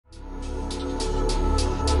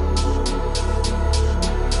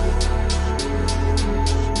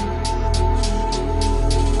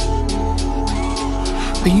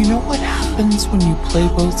But you know what happens when you play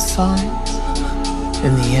both sides?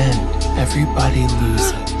 In the end, everybody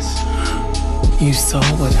loses. You saw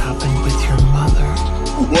what happened with your mother.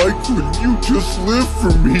 Why couldn't you just live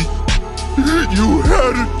for me? You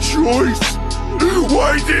had a choice.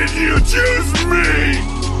 Why didn't you choose me?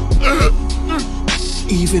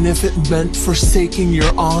 Even if it meant forsaking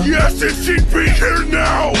your aunt? Yes, and she'd be here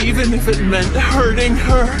now! Even if it meant hurting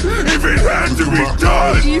her? If it had to be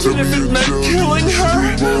done! Even if it meant killing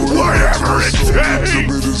her? Whatever it takes! Tell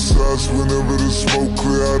me the size whenever the smoke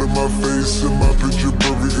clear out of my face. And my picture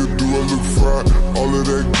perfect, do I look fried? All of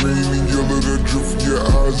that green and yellow that drip from your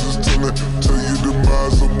eyes is tell you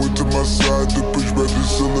demise. I'm with to my side to push back the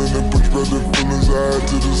ceiling and push back the feelings I had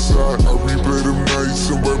to the side. I replay the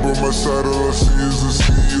nights and right by my side all I see is a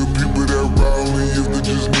sea of people that ride me. If they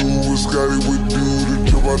just knew what Scotty would do to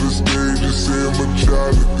jump out the stage and say I'm a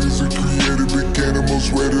child. The things we created became the most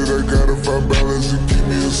rated. I gotta find balance and keep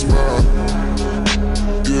me a smile.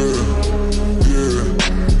 Yeah,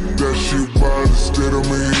 that shit wild. Instead I'm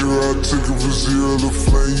a hero, I took it for zero. The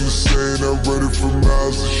flame you saying I read it for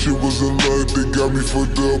miles. The shit was a luck, they got me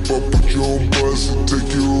fucked up. I put you on bus and take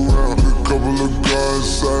you around. A couple of guys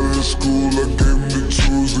inside of the school, I gave them the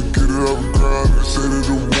tools to get it off the ground. They say they're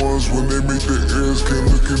the ones when they make the airs can't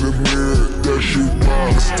look in the mirror. That shit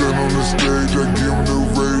wild. Stand on the stage, I give them the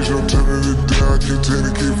rage. I'm turning it down, can't take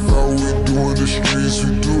it, can't foul. We doing the streets,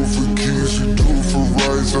 we do it for keys, we do it for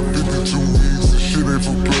rights. I'm 52 weeks, this shit ain't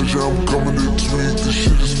for pleasure, I'm coming to tweet. This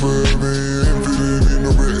shit is forever, infinite, ain't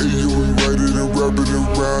no way. Yeah, we write it and wrap it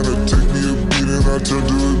around. It take me a beat and I turn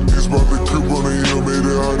to a beast. Bought the crib on the hill, made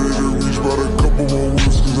it harder to reach. Bought a couple more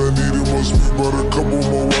whips cause I needed more speed. Bought a couple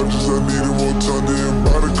more watches, I needed more time. Didn't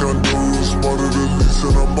buy the condo, it was smarter to lease.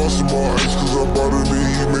 And I bought some more ice cause I bought her the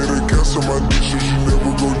heat. Made a gas on my dish so she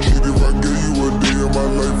never go cheap.